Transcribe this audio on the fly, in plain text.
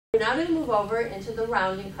We're now going to move over into the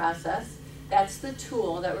rounding process. That's the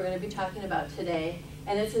tool that we're going to be talking about today,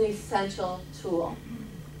 and it's an essential tool.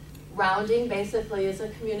 Rounding basically is a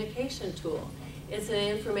communication tool. It's an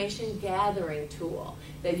information gathering tool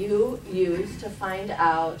that you use to find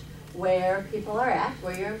out where people are at,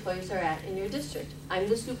 where your employees are at in your district. I'm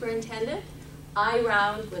the superintendent. I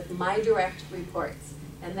round with my direct reports,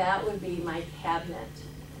 and that would be my cabinet.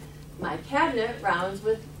 My cabinet rounds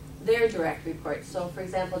with their direct reports. So for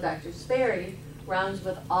example, Dr. Sperry rounds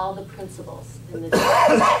with all the principals in the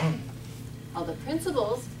district. All the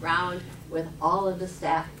principals round with all of the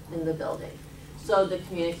staff in the building. So the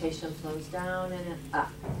communication flows down and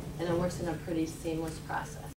up, and it works in a pretty seamless process.